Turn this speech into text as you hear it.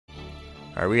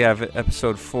Alright, we have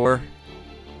episode 4.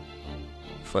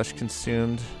 Flesh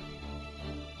consumed.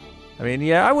 I mean,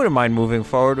 yeah, I wouldn't mind moving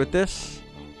forward with this.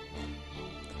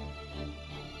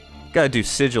 Gotta do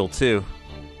sigil too.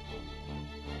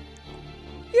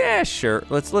 Yeah, sure.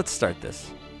 Let's start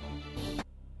this.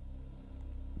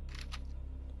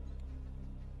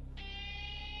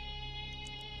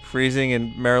 Freezing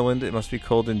in Maryland. It must be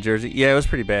cold in Jersey. Yeah, it was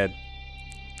pretty bad.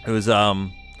 It was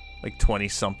like 20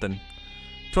 something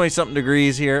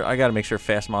degrees here. I gotta make sure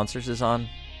Fast Monsters is on.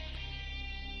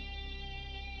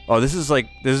 Oh, this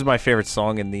is my favorite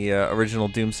song in the original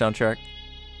Doom soundtrack.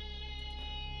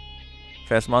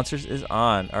 Fast Monsters is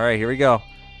on. All right, here we go.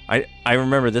 I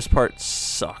remember this part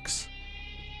sucks.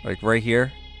 Like right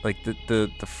here, like the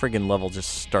friggin' level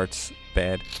just starts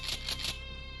bad.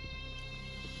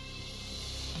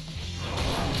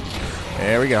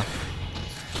 There we go.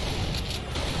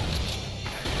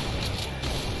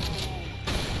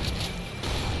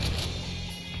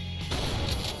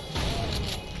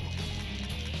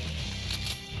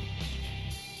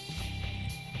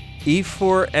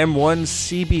 E4M1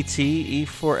 CBT,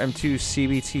 E4M2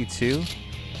 CBT2.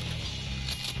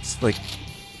 It's like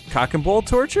cock and bull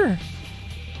torture.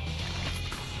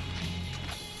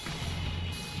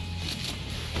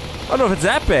 I don't know if it's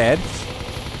that bad.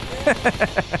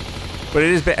 But it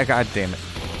is bad. God damn it.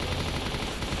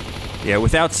 Yeah,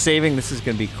 without saving, this is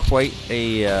going to be quite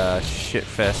a shit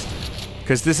fest.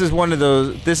 Because this is one of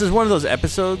those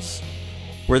episodes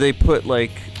where they put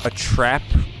like a trap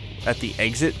at the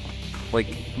exit like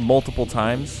multiple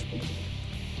times.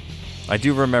 I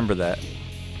do remember that.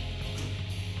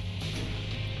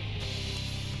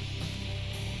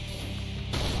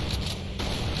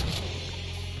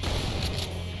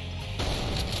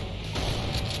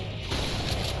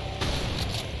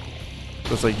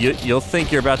 So it's like you'll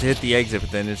think you're about to hit the exit,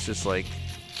 but then it's just like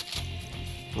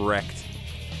wrecked.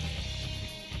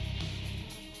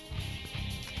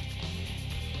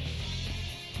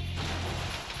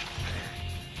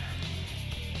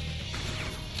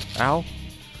 Ow.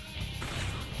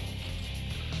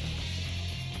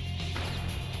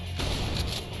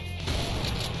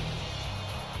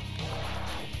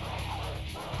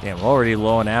 Damn, I'm already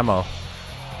low on ammo.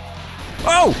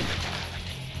 Oh!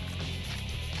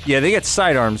 Yeah, they get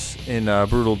sidearms in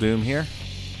Brutal Doom here.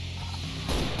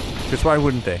 Because why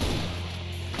wouldn't they?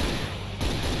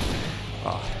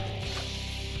 Oh.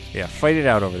 Yeah, fight it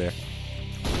out over there.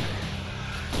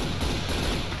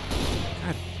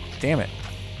 God damn it.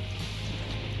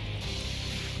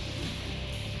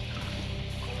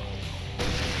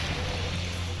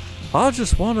 I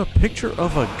just want a picture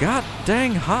of a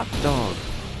god-dang hot dog.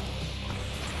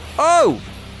 Oh!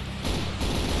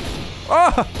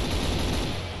 Oh!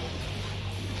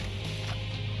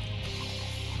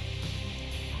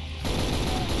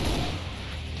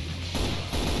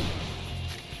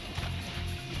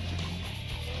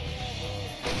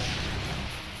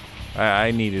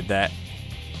 I needed that.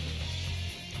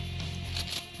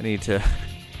 I need to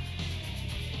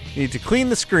clean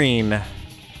the screen,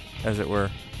 as it were.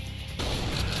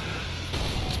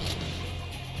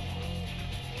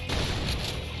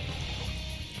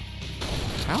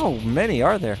 How many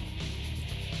are there?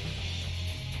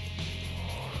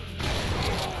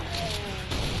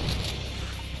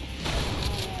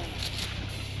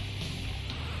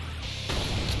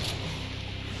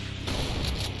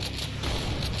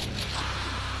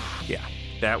 Yeah,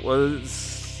 that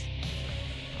was...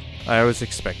 I was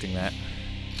expecting that.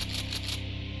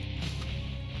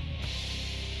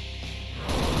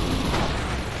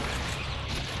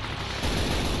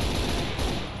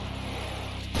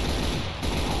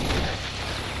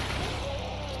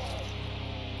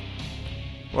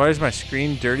 Why is my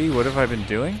screen dirty? What have I been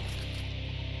doing?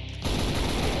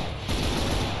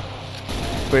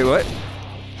 Wait, what?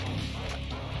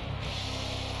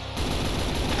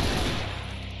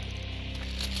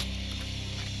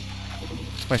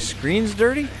 My screen's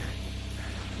dirty?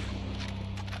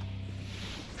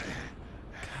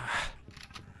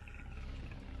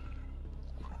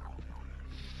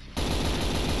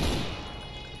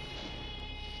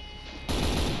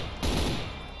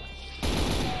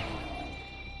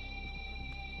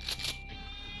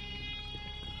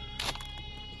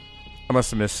 I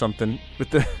must have missed something with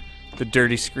the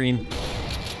dirty screen.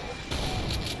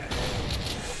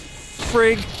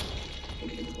 Frig.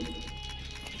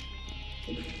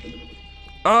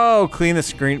 Oh, clean the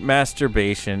screen.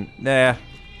 Masturbation. Nah.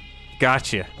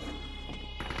 Gotcha.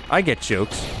 I get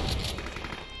jokes.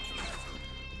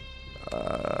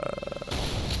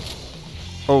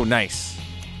 Oh, nice.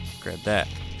 Grab that.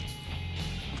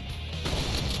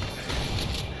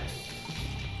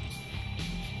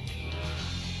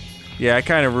 Yeah, I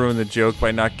kind of ruined the joke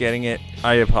by not getting it.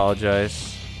 I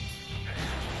apologize.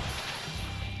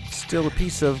 Still a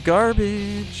piece of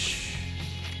garbage.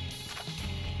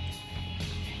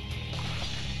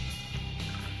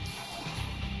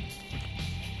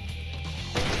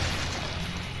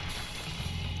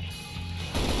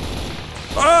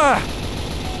 Ah!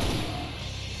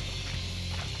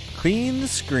 Clean the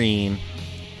screen.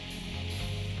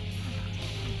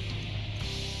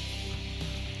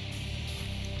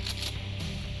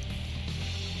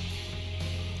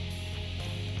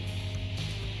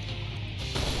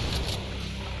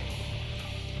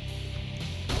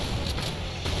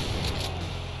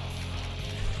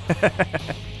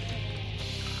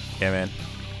 Yeah, man.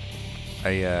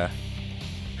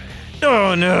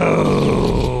 Oh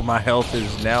no! My health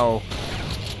is now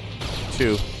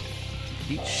 2.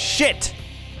 Eat shit!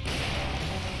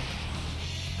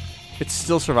 It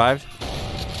still survived.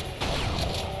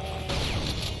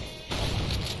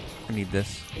 I need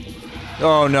this.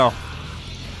 Oh no.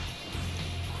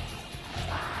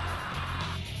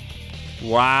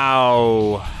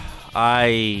 Wow.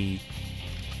 I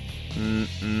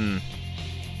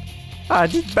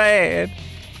did bad.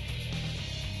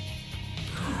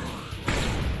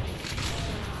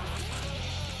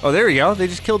 Oh, there we go. They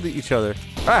just killed each other.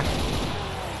 Ah.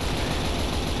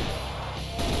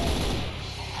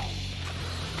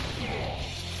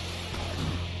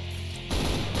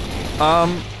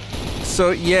 So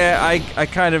yeah, I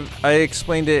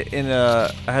explained it in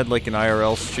I had like an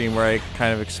IRL stream where I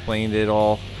kind of explained it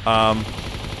all.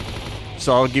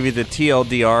 So I'll give you the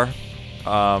TLDR.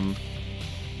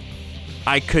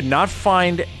 I could not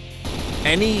find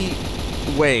any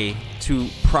way to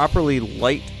properly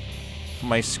light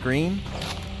my screen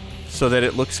so that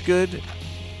it looks good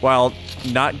while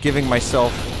not giving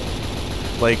myself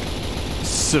like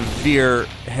severe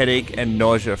headache and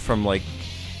nausea from like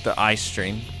the eye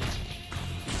strain.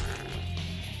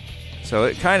 So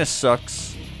it kind of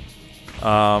sucks.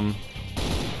 But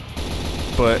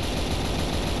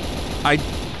I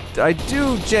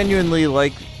do genuinely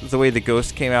like the way the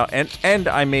Ghost came out, and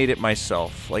I made it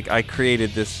myself. Like I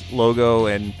created this logo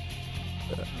and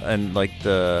like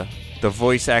the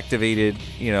voice activated,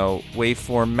 you know,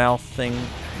 waveform mouth thing.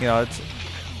 You know,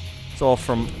 it's all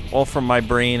from my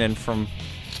brain and from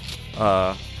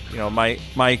you know,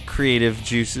 my creative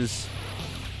juices.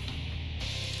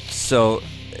 So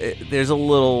there's a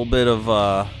little bit of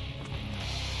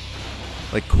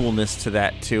like coolness to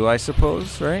that too, I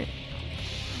suppose, right?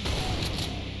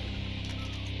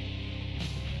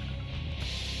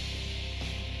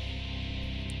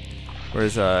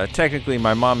 Whereas technically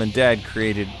my mom and dad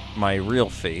created my real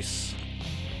face,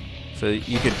 so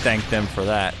you could thank them for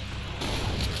that.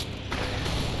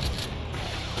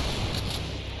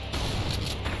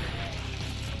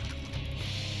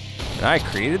 I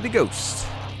created the Ghost.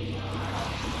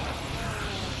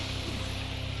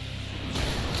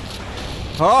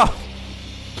 Oh!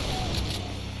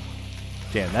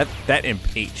 Damn, that imp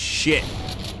ate shit.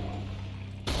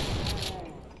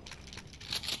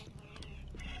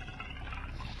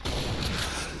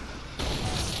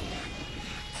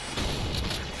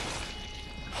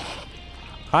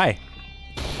 Hi.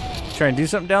 Trying to do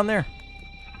something down there?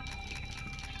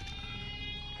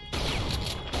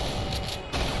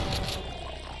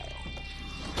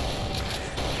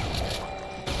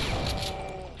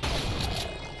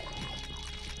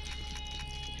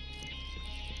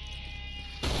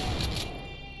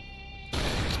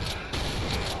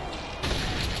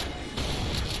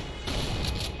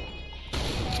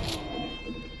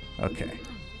 Okay.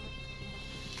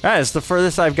 That is the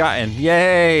furthest I've gotten.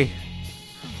 Yay!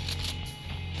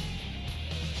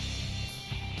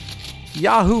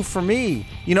 Yahoo for me!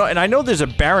 You know, and I know there's a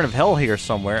Baron of Hell here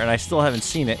somewhere, and I still haven't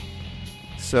seen it.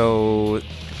 So,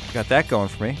 got that going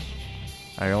for me.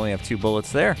 I only have 2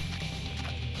 bullets there.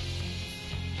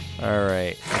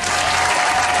 Alright.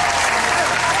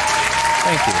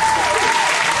 Thank you.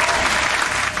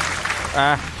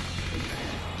 Ah.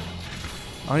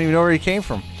 I don't even know where he came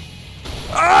from.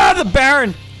 Ah, the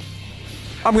Baron!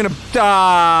 I'm gonna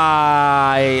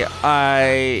die.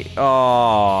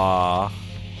 Aww.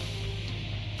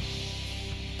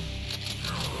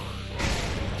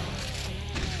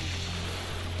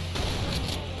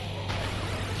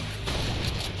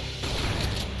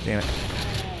 Damn it.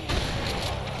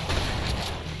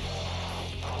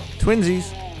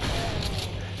 Twinsies.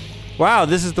 Wow,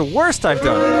 this is the worst I've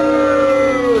done.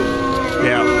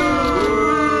 Yeah.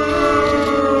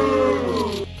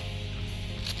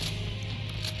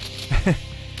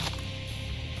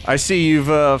 I see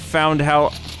you've found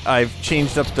how I've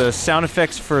changed up the sound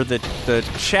effects for the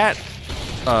chat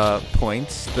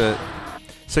points.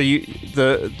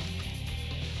 The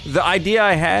idea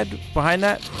I had behind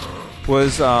that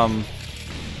was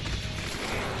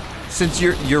since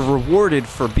you're rewarded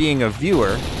for being a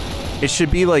viewer, it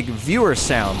should be like viewer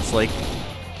sounds, like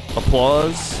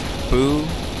applause, boo,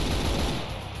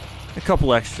 a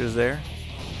couple extras there.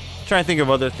 Trying to think of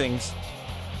other things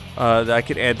that I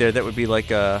could add there that would be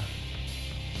like a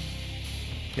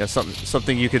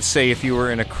something you could say if you were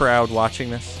in a crowd watching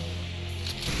this.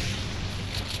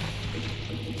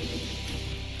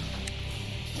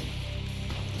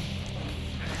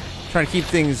 Trying to keep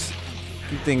things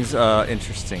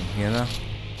interesting, you know.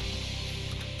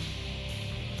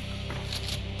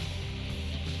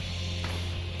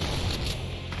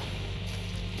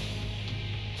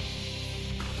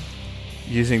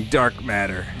 Using dark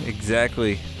matter,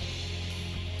 exactly.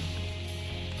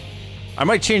 I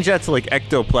might change that to like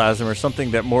ectoplasm or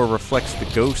something that more reflects the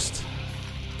ghost.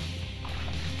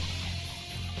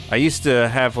 I used to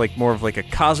have like more of like a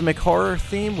cosmic horror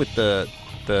theme with the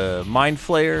mind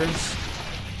flayers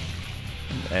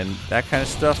and that kind of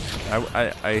stuff.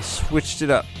 I switched it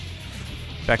up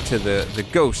back to the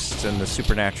ghosts and the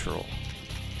supernatural.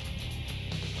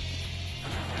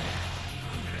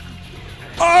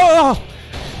 Oh!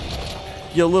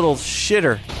 You little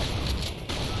shitter.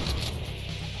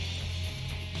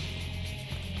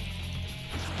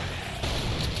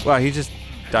 Wow, he just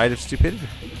died of stupidity.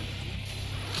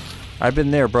 I've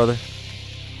been there, brother.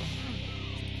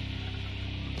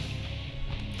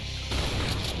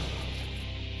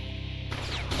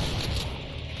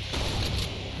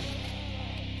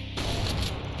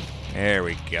 There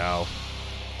we go.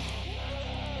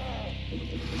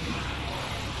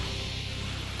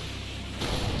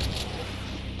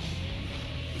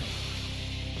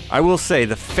 I will say,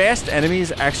 the fast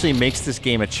enemies actually makes this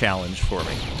game a challenge for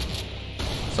me.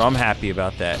 So I'm happy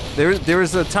about that. There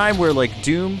was a time where, like,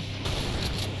 Doom...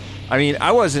 I mean,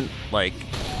 I wasn't, like,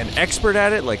 an expert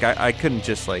at it. Like, I couldn't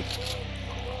just, like,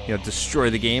 you know, destroy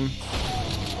the game.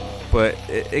 But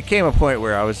it came a point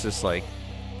where I was just, like,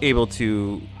 able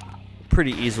to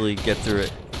pretty easily get through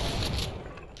it.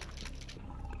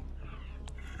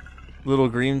 Little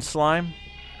green slime.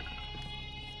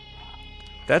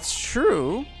 That's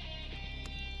true.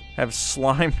 Have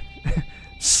slime.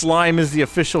 Slime is the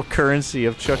official currency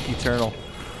of Chuck Eternal.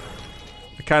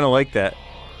 I kind of like that.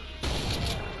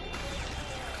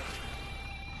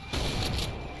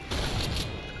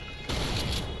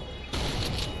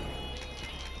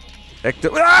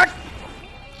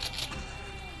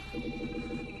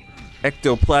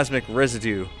 Ectoplasmic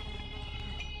residue.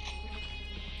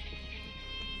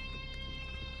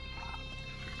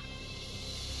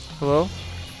 Hello?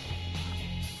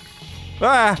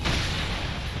 Ah!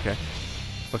 Okay.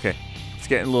 Okay. It's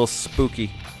getting a little spooky.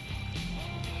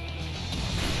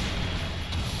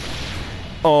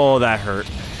 Oh, that hurt.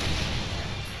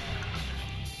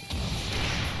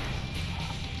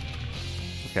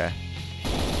 Okay.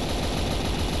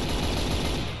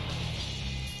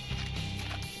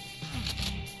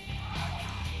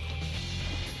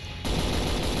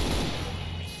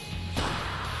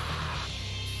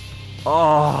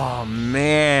 Oh,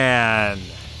 man.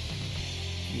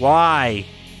 Why?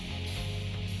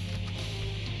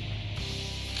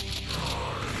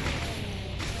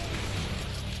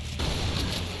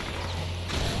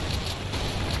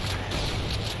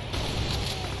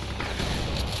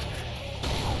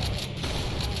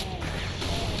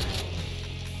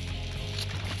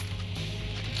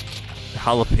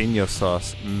 Jalapeno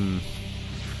sauce. Mmm.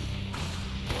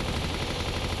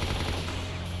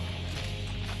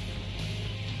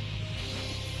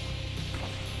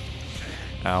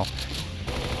 Ow.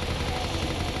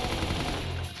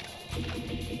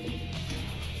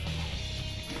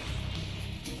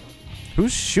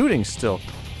 Who's shooting still?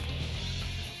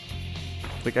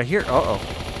 Like, I hear... Uh-oh.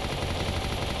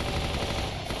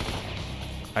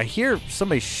 I hear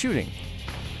somebody shooting.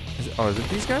 Is it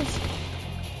these guys?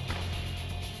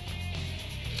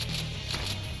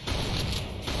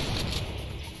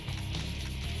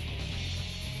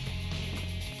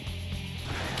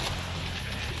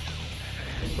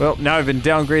 Well, now I've been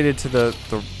downgraded to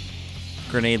the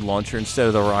grenade launcher instead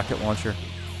of the rocket launcher.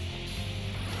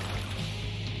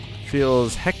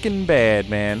 Feels heckin' bad,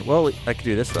 man. Well, I could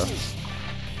do this, though.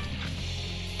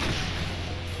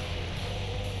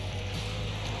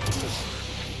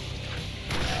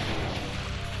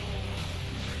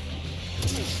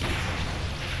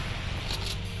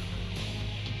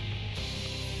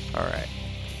 Alright.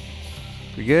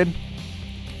 We good?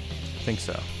 I think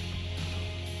so.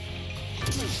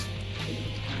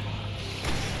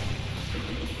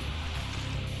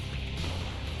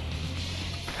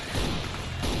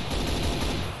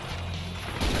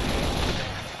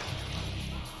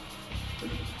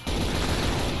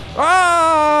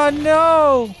 Ah,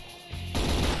 no!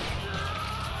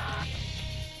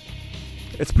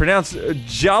 It's pronounced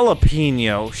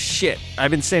jalapeno. Shit, I've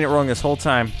been saying it wrong this whole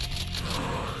time.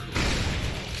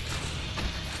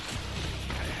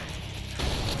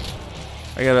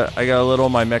 I gotta let all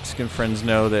my Mexican friends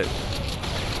know that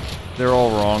they're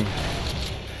all wrong.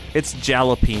 It's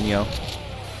jalapeno.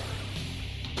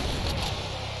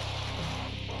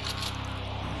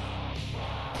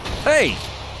 Hey!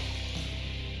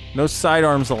 No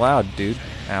sidearms allowed, dude.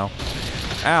 Ow.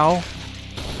 Ow.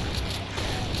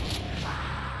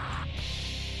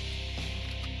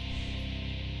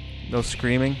 No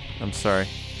screaming? I'm sorry.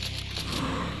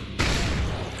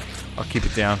 I'll keep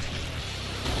it down.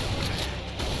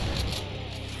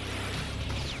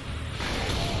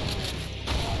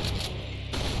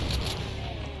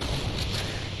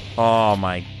 Oh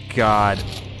my god.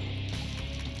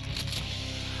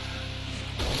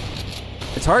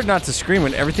 It's hard not to scream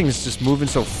when everything is just moving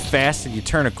so fast and you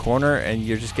turn a corner and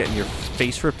you're just getting your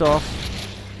face ripped off.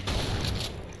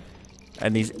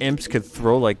 And these imps could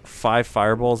throw like 5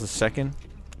 fireballs a second.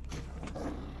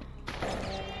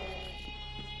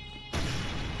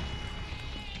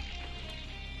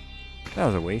 That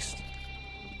was a waste.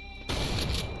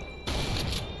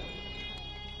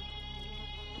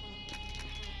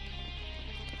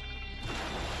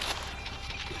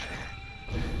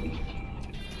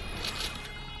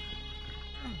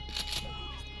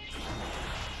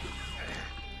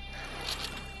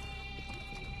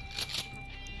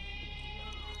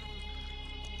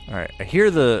 All right, I hear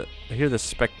the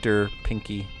Spectre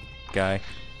Pinky guy.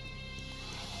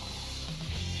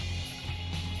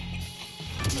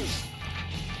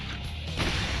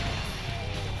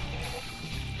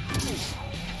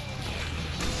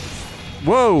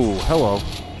 Whoa, hello.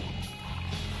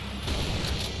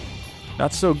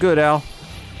 Not so good, Al.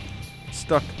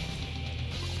 Stuck.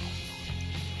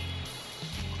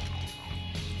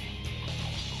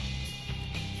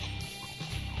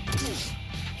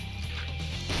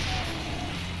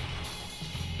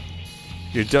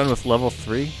 You're done with level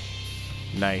 3?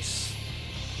 Nice.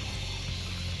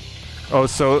 Oh,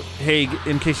 so, hey,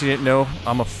 in case you didn't know,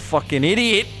 I'm a fucking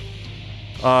idiot.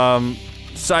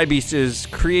 Cybeast is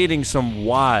creating some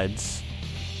WADs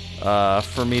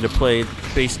for me to play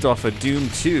based off of Doom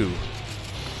 2.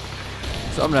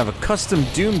 So I'm gonna have a custom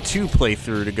Doom 2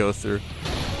 playthrough to go through.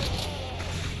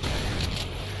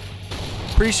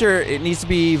 Pretty sure it needs to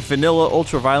be vanilla,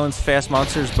 ultra violence, fast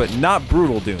monsters, but not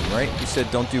brutal Doom, right? You said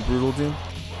don't do brutal Doom?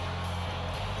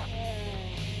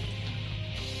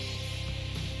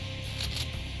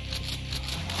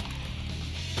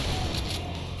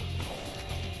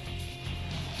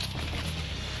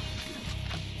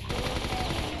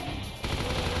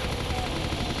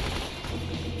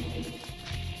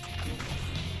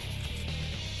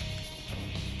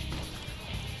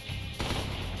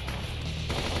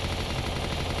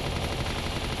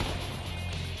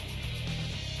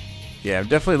 Yeah, I'm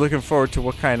definitely looking forward to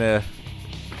what kind of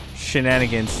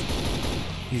shenanigans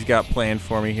he's got planned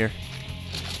for me here.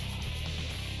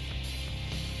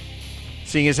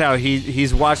 Seeing as how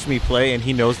he's watched me play and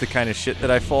he knows the kind of shit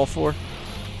that I fall for.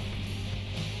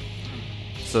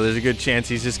 So there's a good chance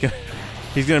he's just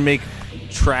gonna make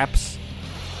traps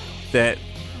that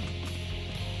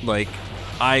like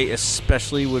I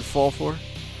especially would fall for.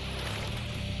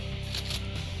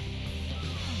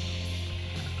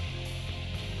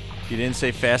 You didn't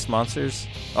say fast monsters?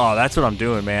 Oh, that's what I'm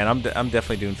doing, man. I'm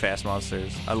definitely doing fast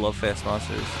monsters. I love fast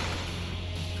monsters.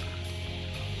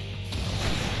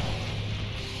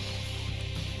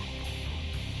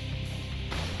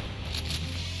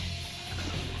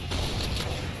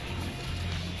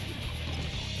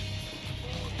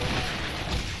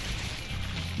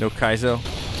 No Kaizo.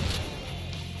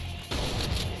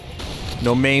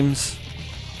 No Mames.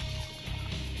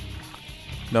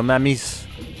 No Mammies.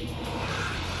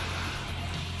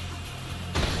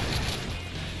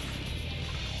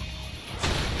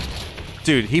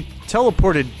 Dude, he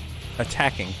teleported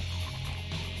attacking.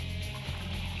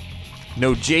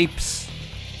 No Japes.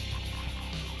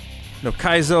 No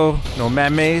Kaizo. No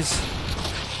Mames.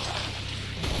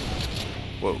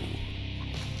 Whoa.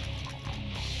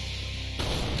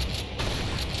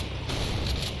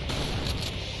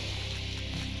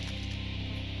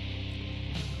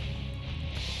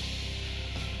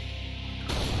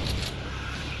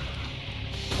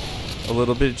 A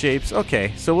little bit of Japes.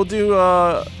 Okay, so we'll do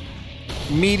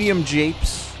medium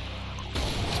Japes.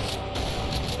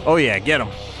 Oh yeah, get him.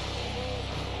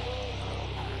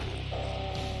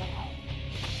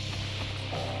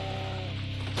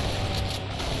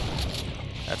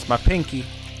 That's my pinky.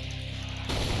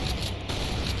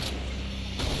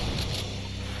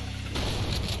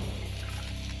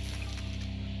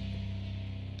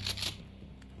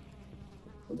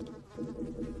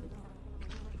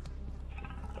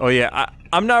 Oh yeah,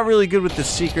 I'm not really good with the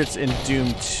secrets in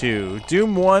Doom 2.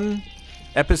 Doom 1,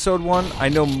 Episode 1, I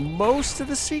know most of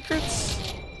the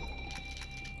secrets.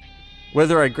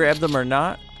 Whether I grab them or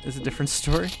not is a different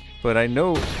story, but I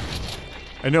know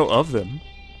of them.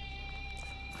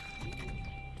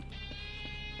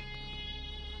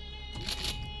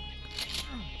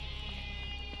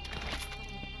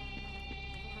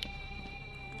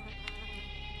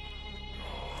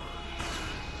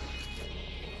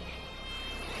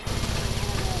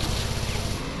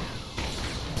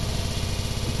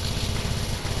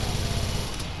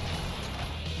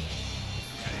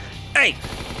 Hey!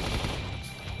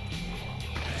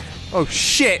 Oh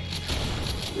shit!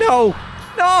 No!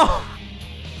 No!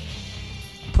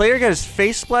 Player got his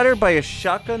face splattered by a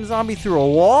shotgun zombie through a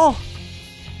wall?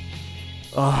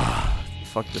 Ugh.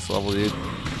 Fuck this level, dude.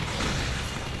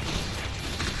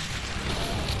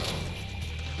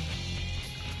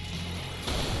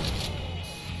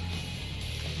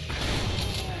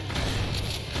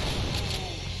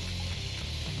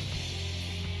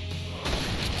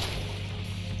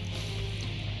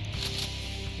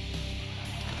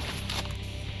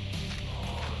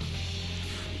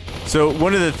 So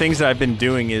one of the things that I've been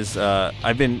doing is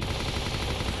I've been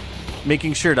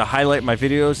making sure to highlight my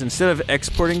videos instead of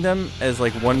exporting them as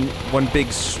like one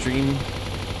big stream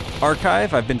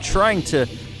archive. I've been trying to,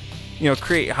 you know,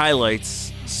 create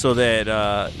highlights so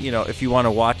that you know, if you want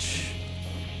to watch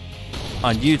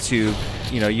on YouTube,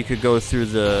 you know, you could go through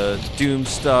the Doom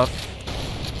stuff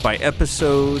by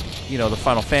episode, you know, the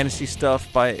Final Fantasy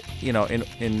stuff by, you know,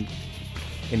 in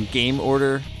game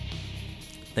order,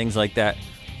 things like that.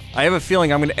 I have a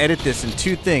feeling I'm going to edit this in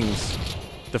two things.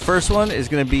 The first one is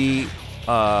going to be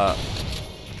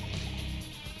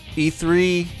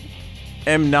E3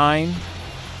 M9.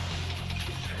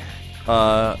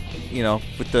 You know,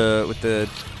 with the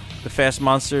Fast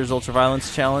Monsters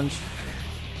Ultraviolence challenge,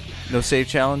 no save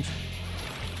challenge,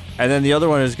 and then the other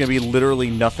one is going to be literally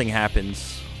nothing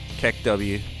happens. Keck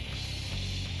W.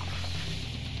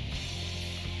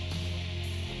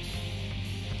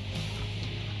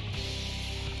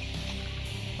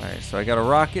 Alright, so I got a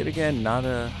rocket again, not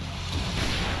a...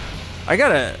 I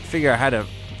gotta figure out how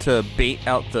to bait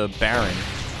out the Baron.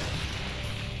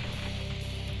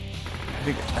 I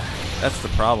think that's the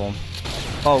problem.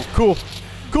 Oh, cool!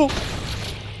 Cool!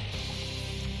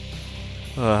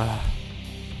 Gotta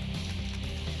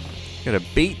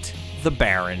bait the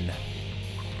Baron.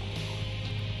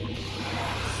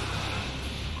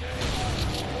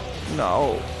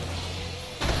 No.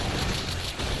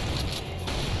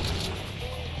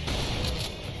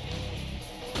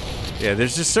 Yeah,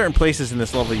 there's just certain places in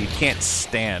this level you can't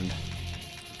stand.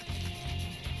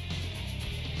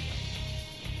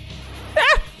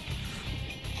 Ah!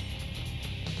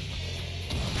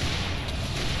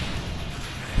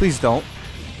 Please don't.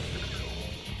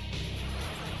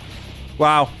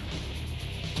 Wow.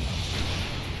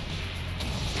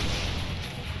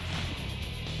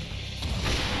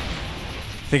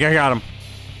 Think I got him.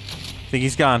 Think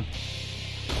he's gone.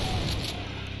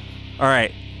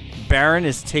 Alright. Baron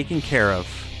is taken care of.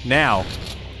 Now,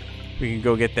 we can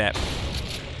go get that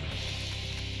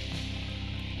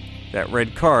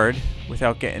red card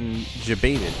without getting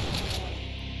jebaited.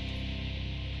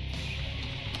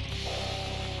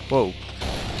 Whoa.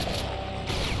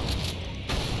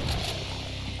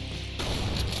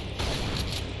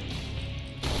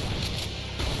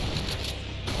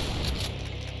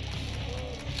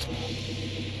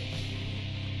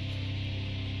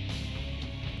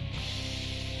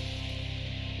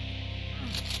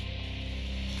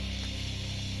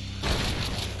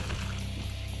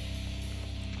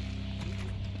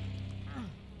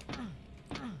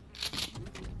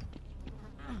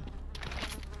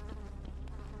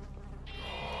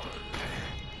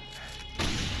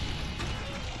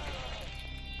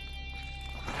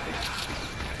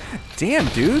 Damn,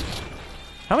 dude.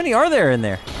 How many are there in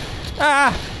there?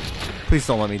 Ah! Please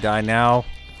don't let me die now.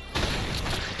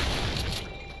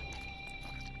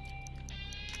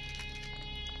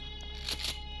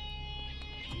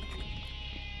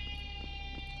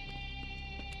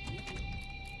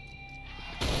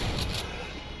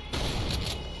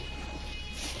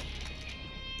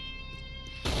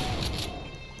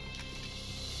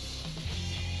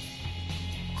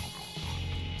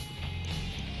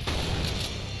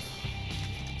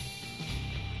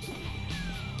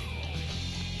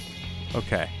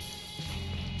 Okay.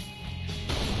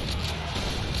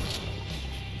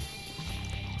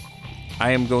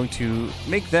 I am going to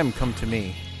make them come to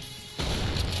me.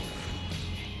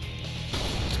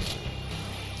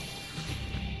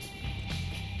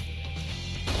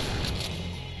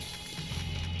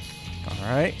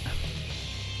 Alright.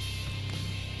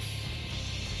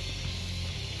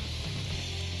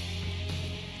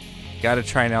 Gotta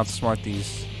try and outsmart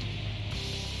these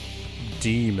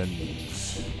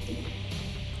demons.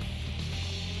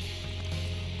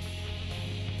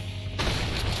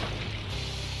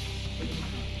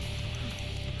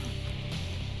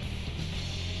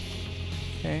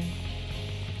 Okay.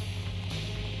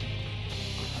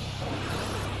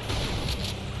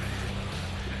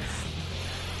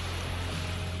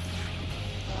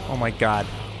 Oh my god.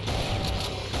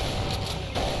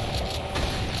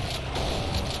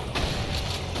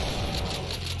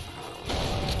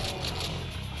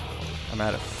 I'm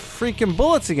out of freaking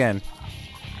bullets again.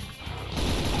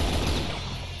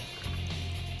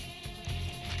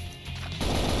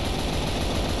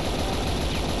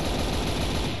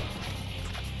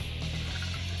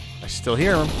 I still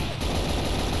hear him.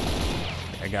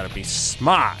 I gotta be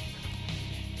smart.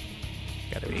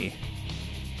 Gotta be...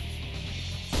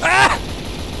 Ah!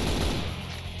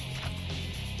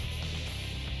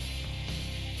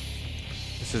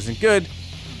 This isn't good.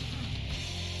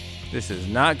 This is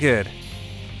not good.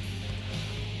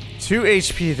 2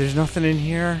 HP. There's nothing in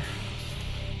here.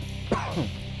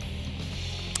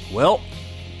 Well.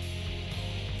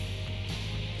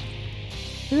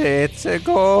 Let's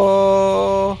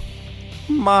go,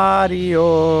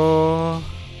 Mario.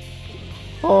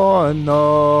 Oh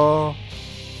no.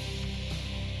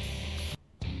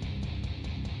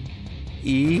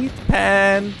 Eat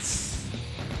pants.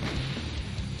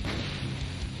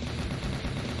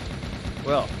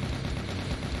 Well,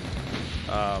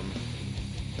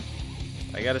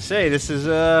 I gotta say, this is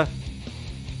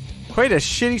quite a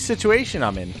shitty situation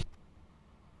I'm in.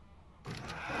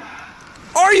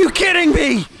 Are you kidding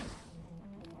me?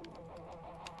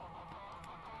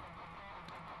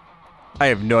 I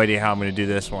have no idea how I'm gonna do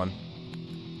this one.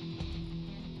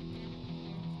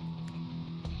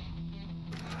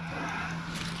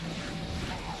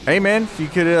 Hey man, if you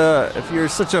could, if you're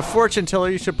such a fortune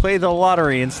teller, you should play the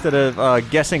lottery instead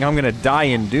of guessing I'm gonna die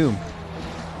in Doom.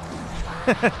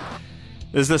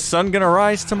 Is the sun gonna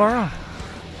rise tomorrow?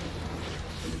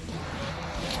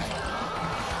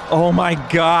 Oh my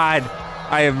god,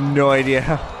 I have no idea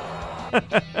how.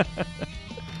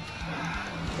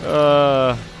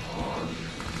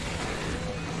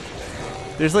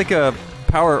 There's like a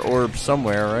power orb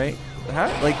somewhere, right? How,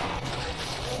 like.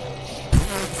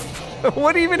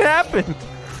 What even happened?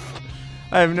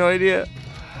 I have no idea.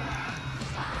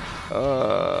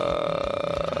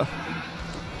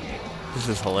 This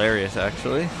is hilarious,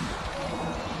 actually.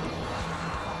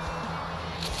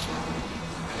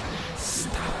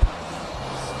 Stop.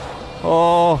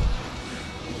 Oh.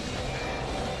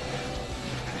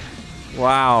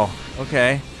 Wow.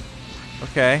 Okay.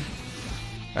 Okay.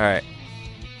 All right.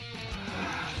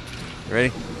 You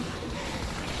ready?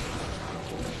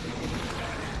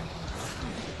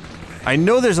 I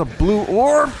know there's a blue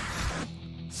orb.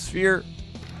 Sphere.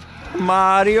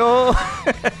 Mario.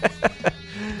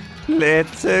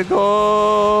 Let's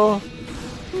go,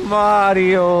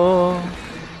 Mario.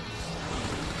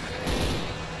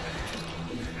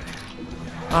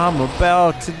 I'm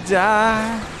about to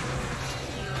die.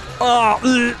 Oh.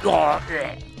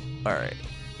 All right.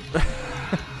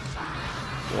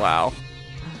 Wow.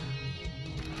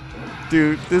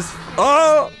 Dude, this...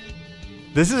 Oh!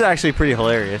 This is actually pretty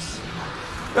hilarious.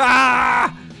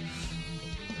 Ah!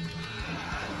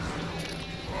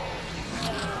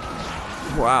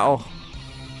 Wow.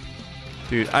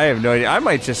 Dude, I have no idea. I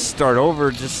might just start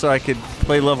over just so I could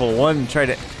play level 1 and try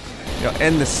to, you know,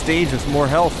 end the stage with more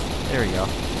health. There we go.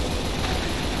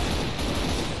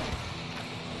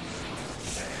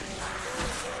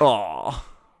 Aw.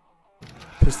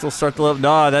 Pistol start the level.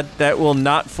 Nah, that will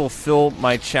not fulfill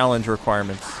my challenge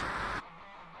requirements.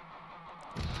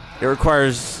 It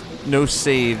requires no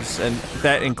saves, and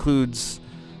that includes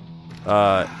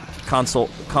console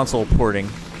porting,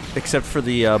 except for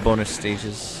the bonus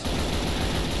stages.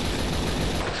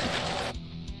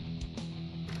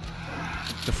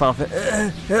 The final.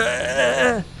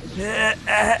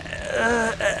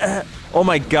 Oh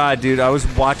my god, dude! I was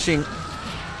watching.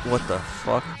 What the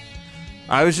fuck?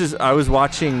 I was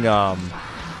watching. I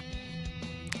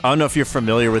don't know if you're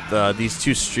familiar with these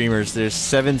two streamers. There's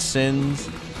Seven Sins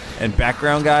and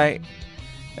Background Guy,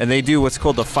 and they do what's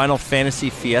called the Final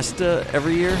Fantasy Fiesta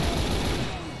every year.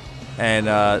 And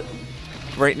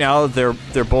right now they're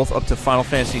both up to Final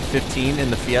Fantasy 15 in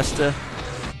the Fiesta,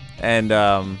 and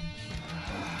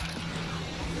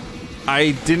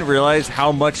I didn't realize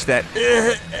how much that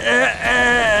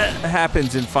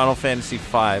happens in Final Fantasy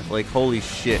 5. Like, holy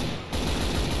shit.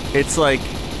 It's like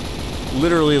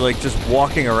literally like just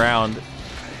walking around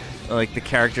like the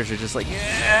characters are just like,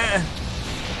 yeah.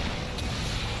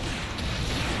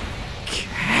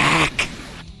 Cack.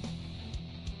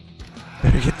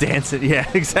 Better get dancing. Yeah,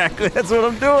 exactly. That's what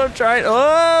I'm doing. I'm trying.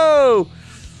 Oh,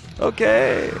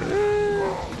 okay.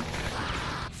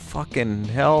 Fucking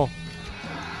hell.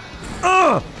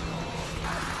 Ugh.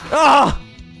 Ah.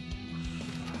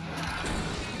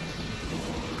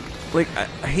 Like I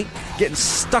hate getting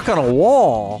stuck on a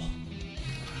wall.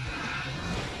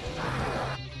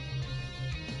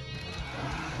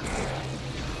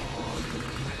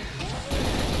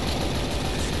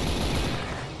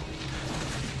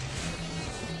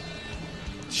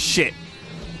 Shit.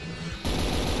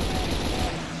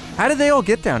 How did they all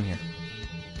get down here?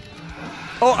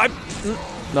 Oh,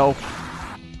 no.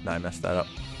 No, I messed that up.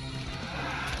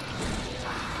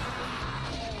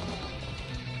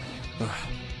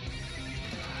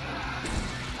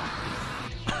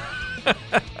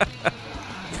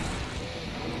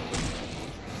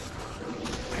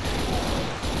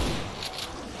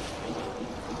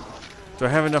 Do I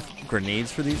have enough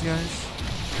grenades for these guys?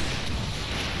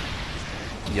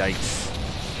 Yikes.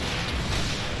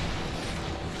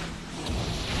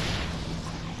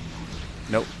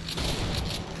 Nope.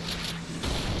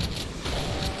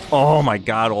 Oh my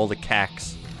god, all the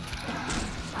cacks.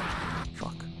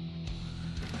 Fuck.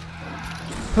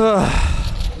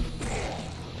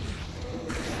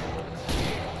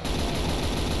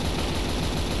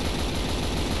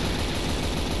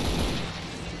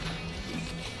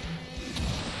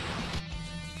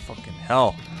 Fucking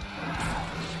hell.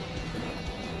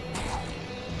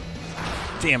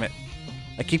 Damn it.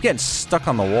 I keep getting stuck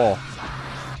on the wall.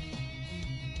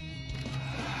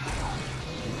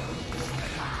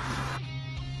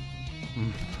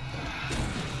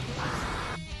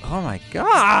 Oh my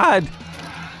god!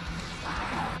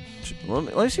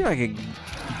 Let me see if I can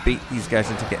bait these guys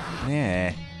into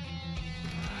yeah.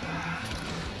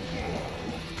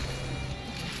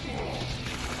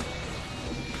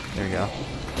 There we go.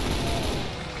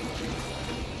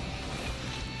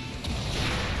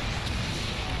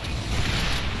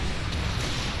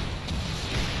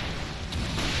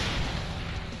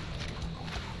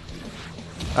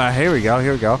 Here we go,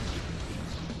 here we go.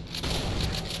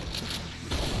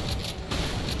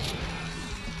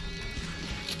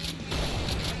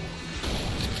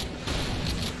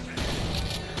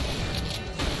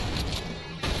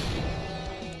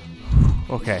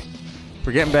 Okay.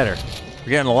 We're getting better. We're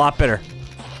getting a lot better.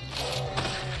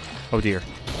 Oh dear.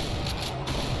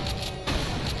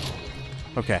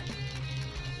 Okay.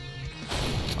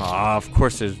 Ah, of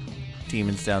course there's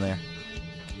demons down there.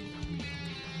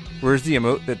 Where's the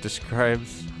emote that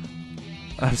describes...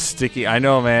 I'm sticky. I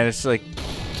know, man. It's like...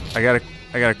 I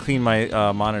gotta clean my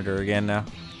monitor again now.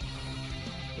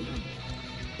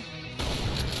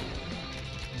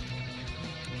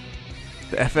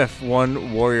 The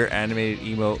FF1 warrior animated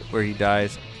emote where he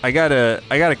dies. I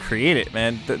gotta create it,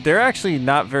 man. They're actually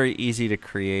not very easy to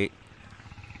create.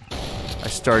 I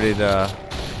started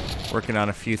working on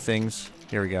a few things.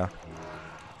 Here we go.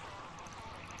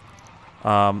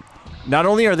 Not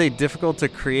only are they difficult to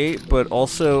create, but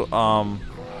also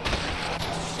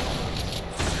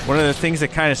one of the things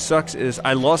that kind of sucks is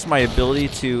I lost my ability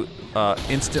to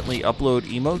instantly upload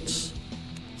emotes,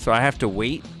 so I have to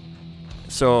wait.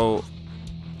 So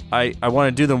I want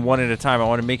to do them one at a time. I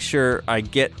want to make sure I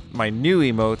get my new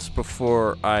emotes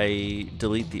before I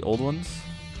delete the old ones.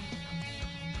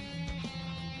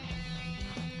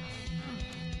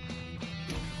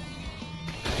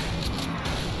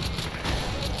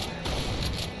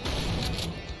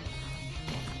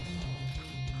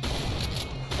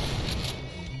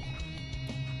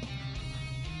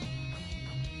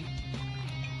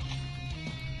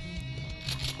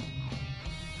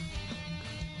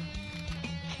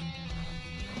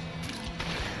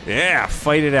 Yeah,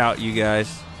 fight it out, you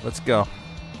guys. Let's go.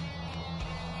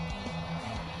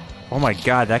 Oh my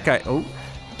god, that guy... Oh.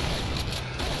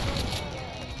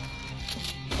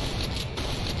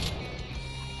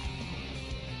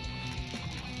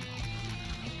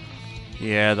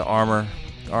 Yeah, the armor.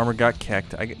 The armor got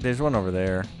kicked. There's one over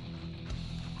there.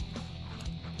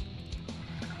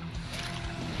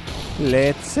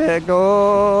 Let's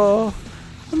go,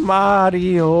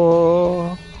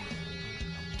 Mario.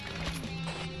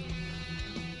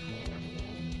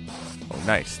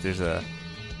 Nice. There's a...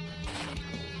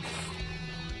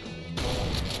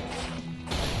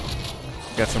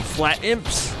 Got some flat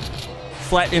imps.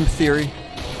 Flat imp theory.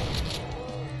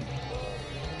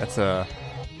 That's a...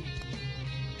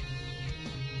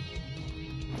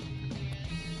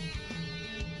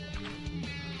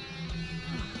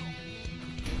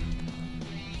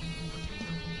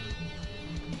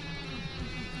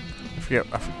 Yep.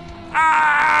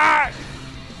 Ah!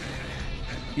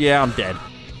 Yeah, I'm dead.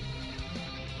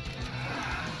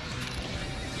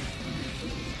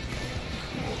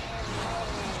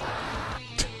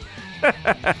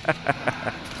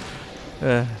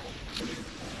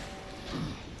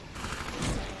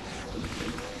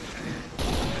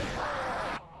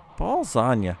 Balls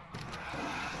on ya.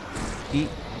 Eat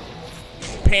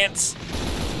pants.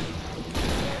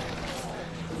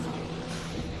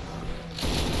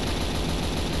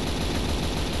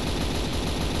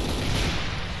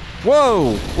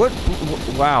 Whoa! What?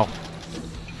 Wow.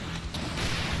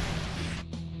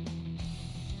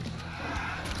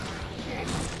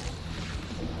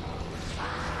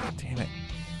 Damn it.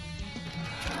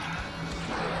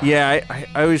 Yeah, I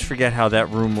always forget how that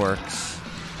room works.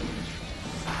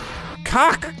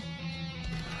 Cock!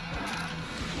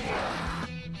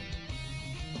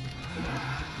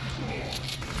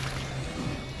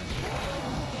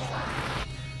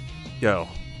 Yo.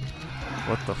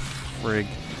 What the frig?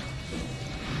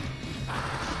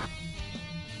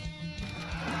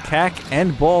 Cack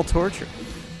and ball torture.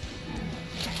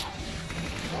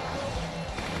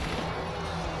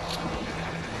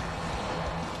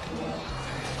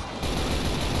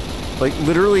 Like,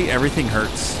 literally everything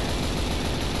hurts.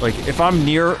 Like, if I'm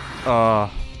near, yeah,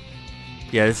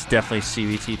 this is definitely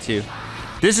CVT2.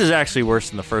 This is actually worse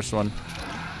than the first one.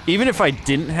 Even if I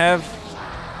didn't have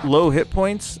low hit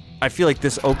points, I feel like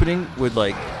this opening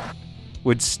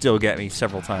would still get me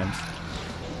several times.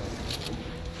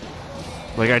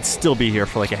 Like, I'd still be here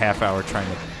for like a half hour trying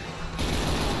to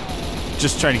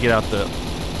get out the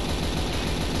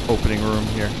opening room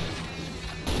here.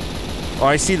 Oh,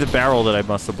 I see the barrel that I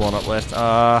must have blown up last.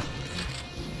 Okay.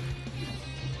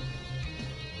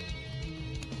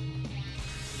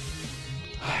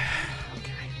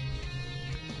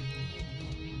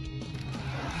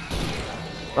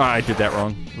 Oh, I did that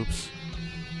wrong. Oops.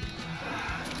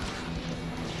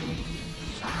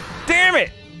 Damn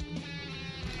it!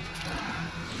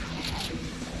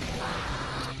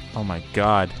 Oh my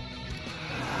god.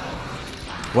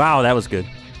 Wow, that was good.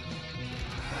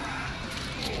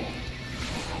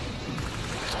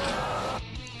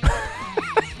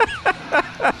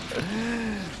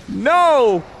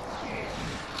 No!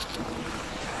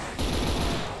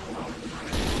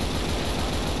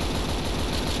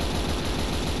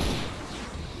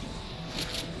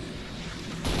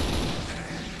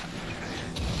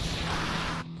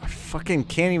 I fucking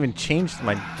can't even change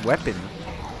my weapon.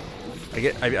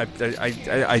 I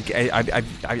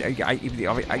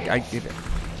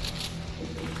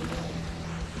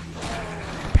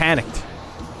panicked.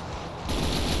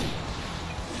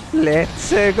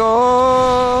 Let's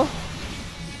go,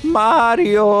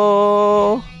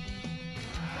 Mario.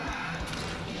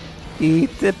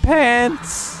 Eat the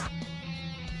pants.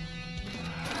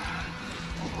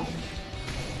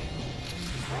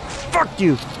 Fuck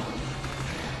you.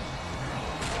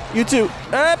 You too.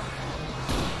 Up.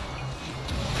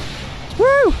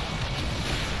 Woo!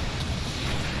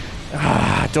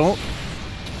 Ah, don't.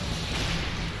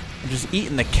 I'm just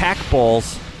eating the cack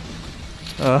balls.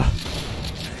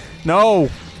 No!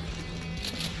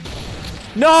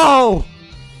 No!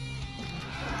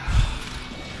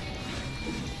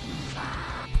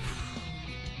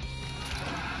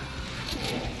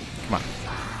 Come on.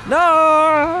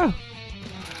 No!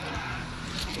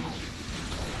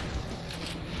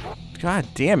 God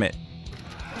damn it.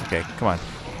 Okay, come on.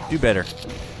 Do better.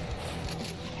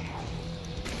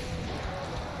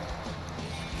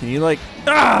 Can you like...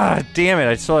 Ah! Damn it,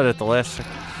 I saw it at the last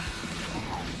second.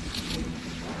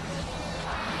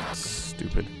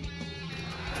 Stupid.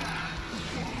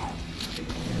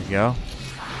 There we go.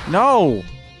 No!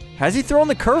 How's he throwing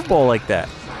the curveball like that?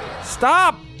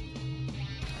 Stop!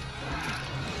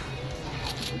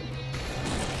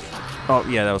 Oh,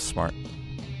 yeah, that was smart.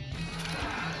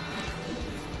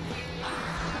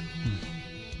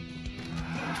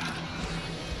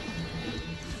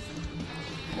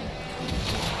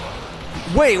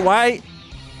 Wait, why?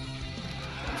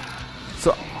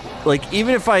 So, like,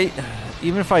 even if I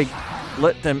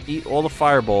let them eat all the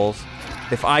fireballs,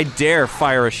 if I dare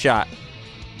fire a shot,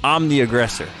 I'm the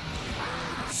aggressor.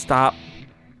 Stop.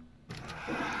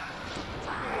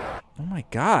 Oh my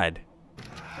god.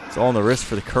 It's all on the wrist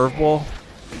for the curveball.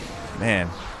 Man.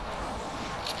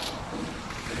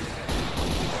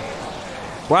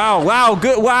 Wow, wow,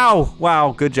 good, wow,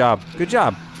 wow, good job. Good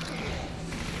job.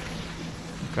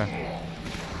 Okay.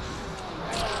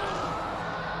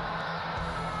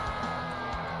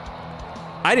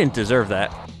 I didn't deserve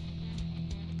that.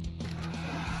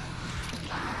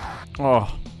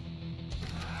 Oh.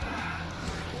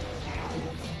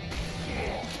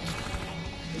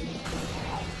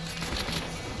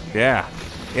 Yeah.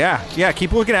 Yeah. Yeah.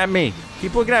 Keep looking at me.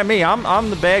 Keep looking at me. I'm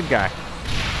the bad guy.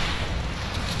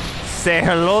 Say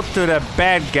hello to the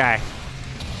bad guy.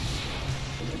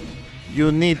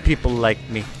 You need people like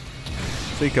me.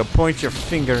 So you can point your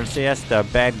finger and say that's the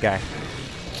bad guy.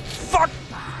 Fuck!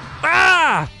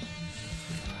 Ah!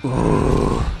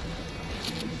 Ooh.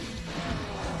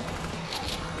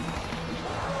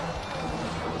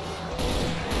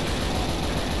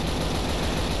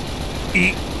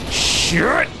 Eat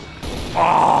shit!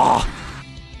 Oh!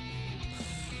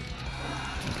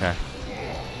 Okay.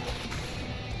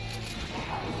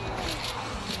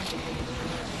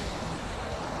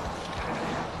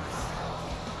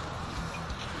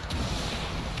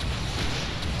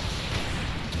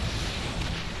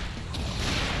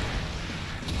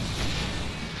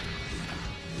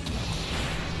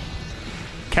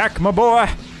 Cack, my boy!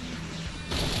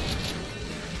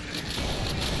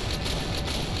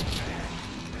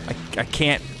 I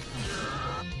can't.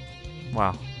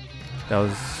 Wow. That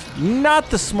was not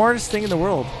the smartest thing in the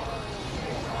world.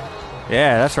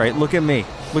 Yeah, that's right. Look at me.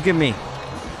 Look at me.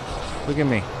 Look at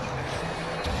me.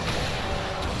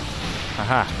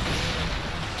 Haha.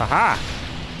 Haha.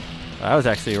 That was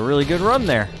actually a really good run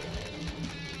there.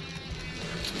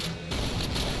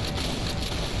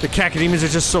 The cacodemons are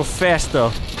just so fast,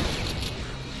 though.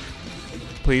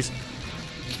 Please.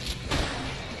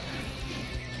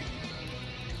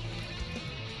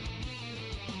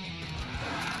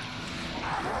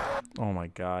 Oh my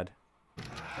god.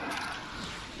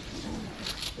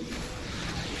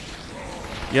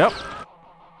 Yep.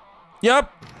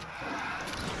 Yep.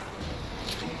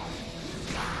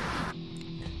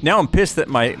 Now I'm pissed that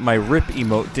my rip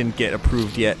emote didn't get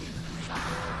approved yet.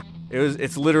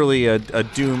 It's literally a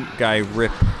Doom guy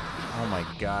rip. Oh my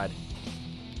god.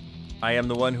 I am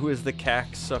the one who is the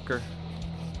cack sucker.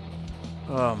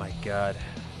 Oh my god.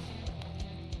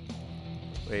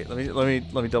 Wait, let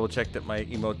me double check that my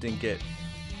emote didn't get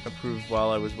approved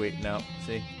while I was waiting out.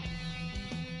 See?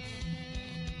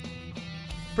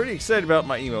 Pretty excited about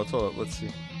my emotes. Hold up, let's see.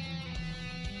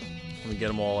 Let me get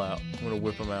them all out. I'm gonna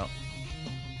whip them out.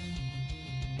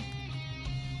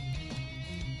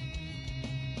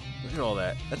 Look at all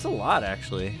that. That's a lot,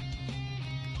 actually.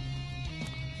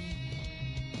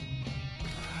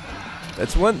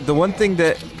 That's the one thing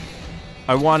that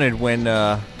I wanted when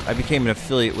I became an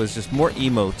affiliate was just more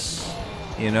emotes,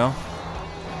 you know?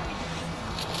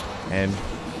 And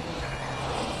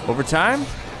over time,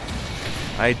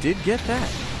 I did get that.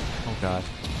 Oh god.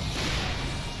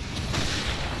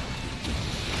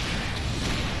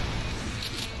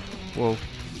 Whoa.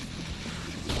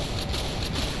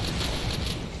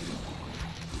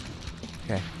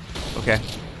 Okay. Okay.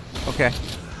 Okay.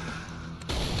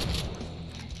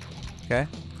 Okay.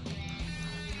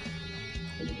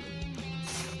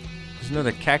 There's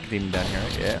another cacodemon down here,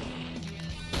 right? Yeah.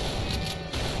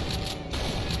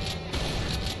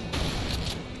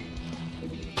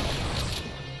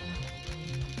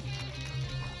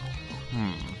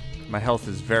 My health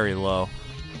is very low.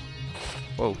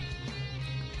 Whoa.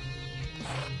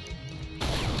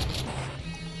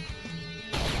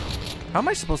 How am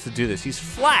I supposed to do this? He's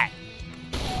flat!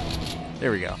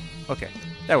 There we go. Okay.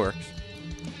 That works.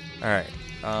 Alright.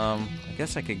 I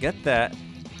guess I could get that.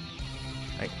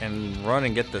 I can run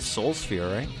and get the soul sphere,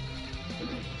 right?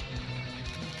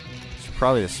 It's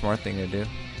probably the smart thing to do.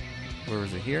 Where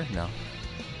was it? Here? No.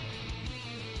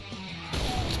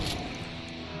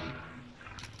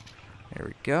 There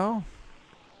we go.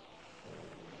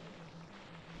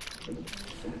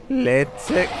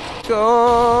 Let's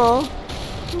go,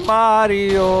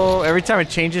 Mario. Every time it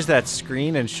changes that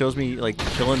screen and shows me like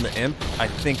killing the imp, I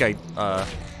think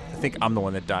I'm the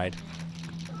one that died.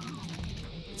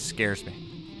 It scares me.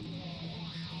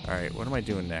 All right, what am I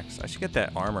doing next? I should get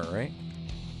that armor, right?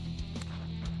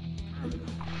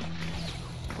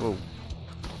 Whoa.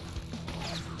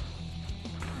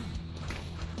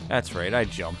 That's right, I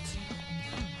jumped.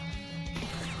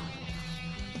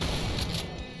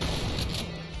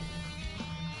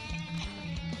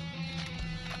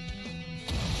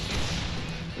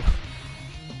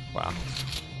 Wow.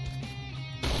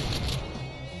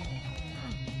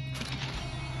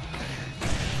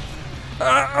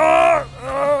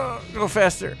 Go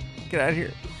faster. Get out of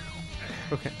here.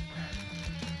 Okay.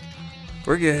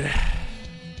 We're good.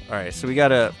 Alright, so we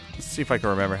gotta... Let's see if I can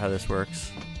remember how this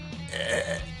works.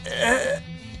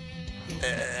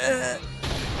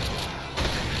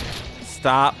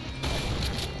 Stop.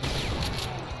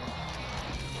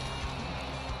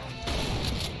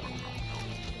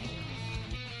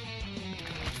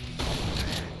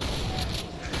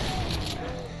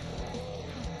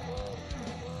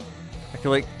 I can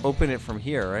like open it from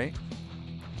here, right?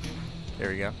 There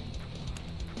we go.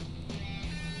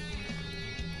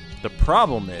 The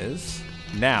problem is,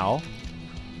 now,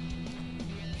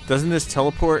 doesn't this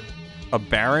teleport a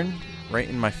Baron right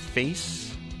in my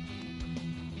face?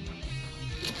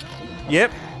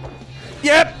 Yep.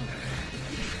 Yep!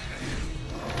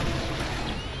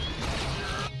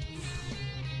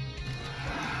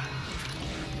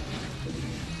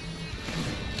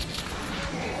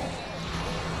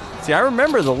 See, I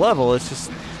remember the level, it's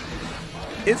just...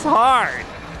 It's hard!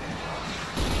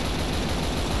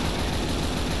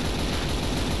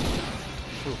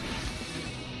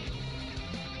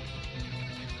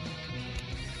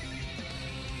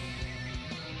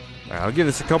 Alright, I'll give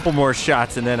this a couple more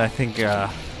shots and then I think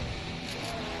I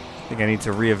need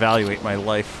to reevaluate my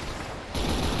life.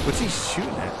 What's he shooting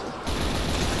at?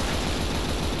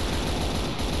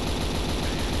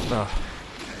 Oh.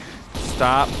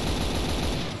 Stop.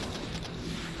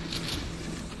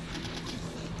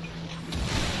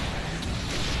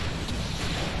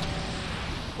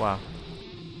 Wow.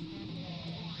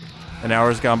 An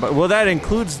hour's gone by. Well, that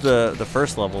includes the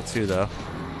first level too, though.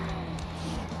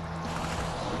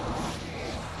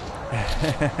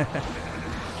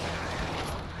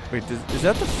 Wait, is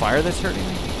that the fire that's hurting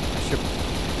me? I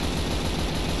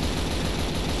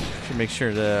should make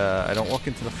sure that I don't walk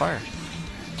into the fire.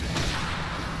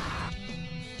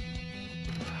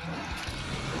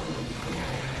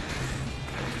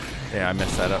 Yeah, I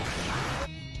messed that up.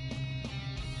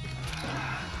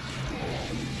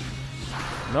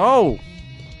 No!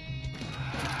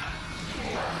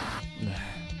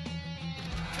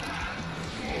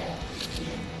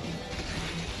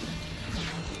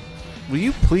 Will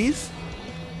you please?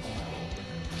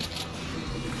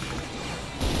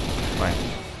 Fine.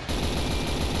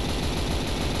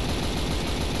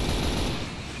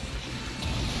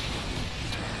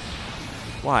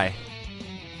 Why?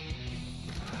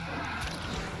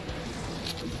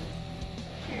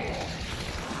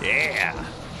 Yeah!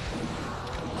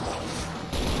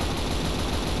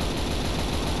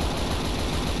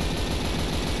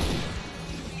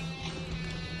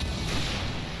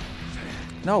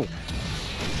 No.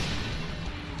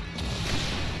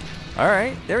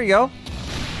 Alright, there we go.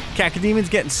 Cacademon's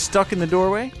getting stuck in the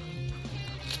doorway.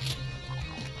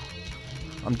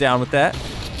 I'm down with that.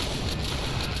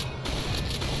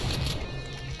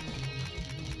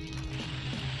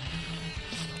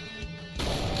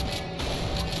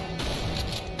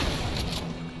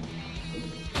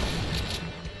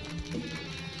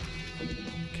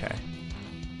 Okay.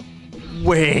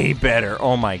 Way better.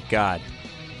 Oh my god.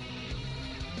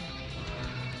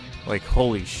 Like,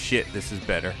 holy shit, this is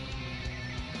better.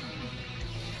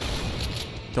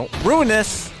 Don't ruin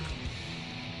this!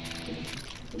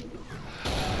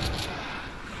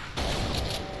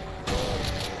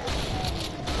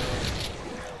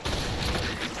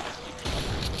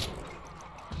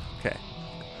 Okay.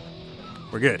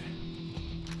 We're good.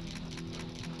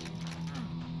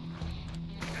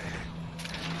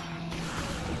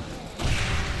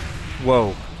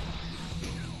 Whoa.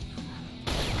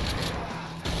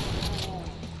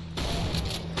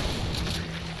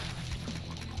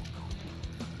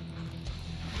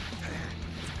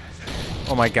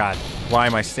 Oh my god, why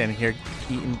am I standing here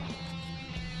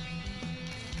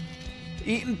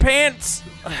eating pants?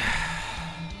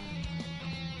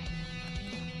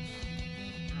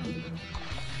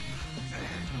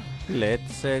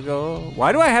 Let's go.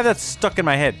 Why do I have that stuck in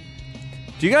my head?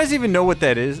 Do you guys even know what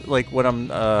that is? Like what I'm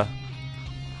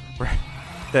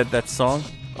that song?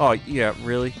 Oh yeah,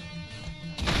 really?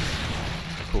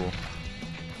 Cool.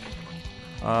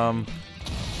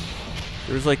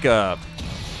 There was like a,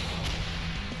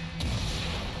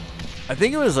 I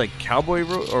think it was like Cowboy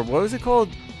Road, or what was it called?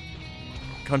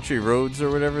 Country Roads or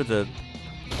whatever, that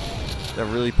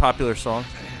really popular song.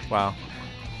 Wow.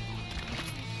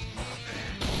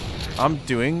 I'm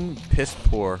doing piss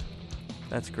poor.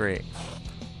 That's great.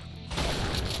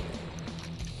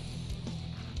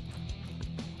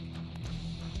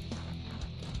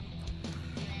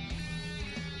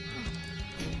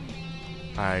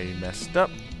 I messed up.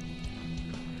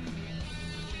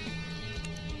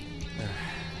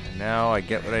 And now I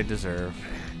get what I deserve.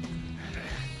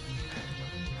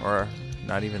 Or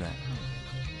not even that.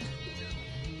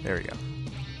 There we go.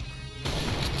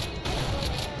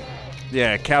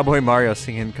 Yeah, Cowboy Mario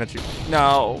singing country.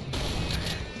 No.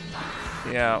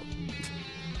 Yeah.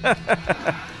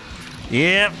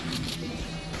 Yep.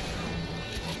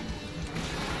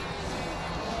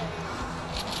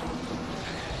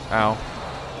 Ow.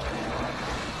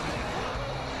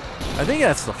 I think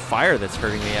that's the fire that's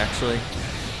hurting me, actually.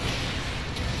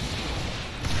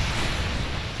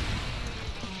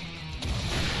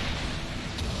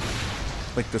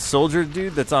 Like the soldier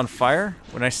dude that's on fire?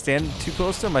 When I stand too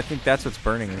close to him, I think that's what's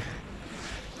burning me.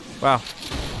 Wow.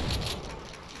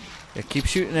 Yeah, keep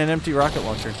shooting an empty rocket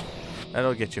launcher.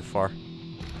 That'll get you far.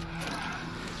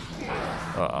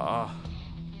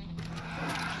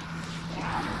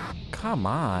 Come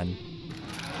on.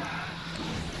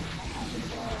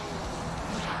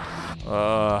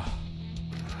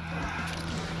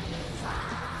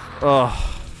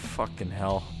 Oh, fucking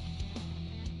hell.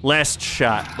 Last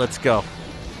shot. Let's go.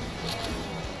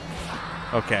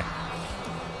 Okay.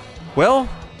 Well,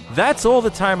 that's all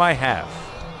the time I have.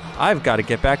 I've got to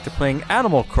get back to playing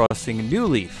Animal Crossing New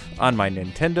Leaf on my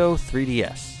Nintendo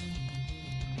 3DS.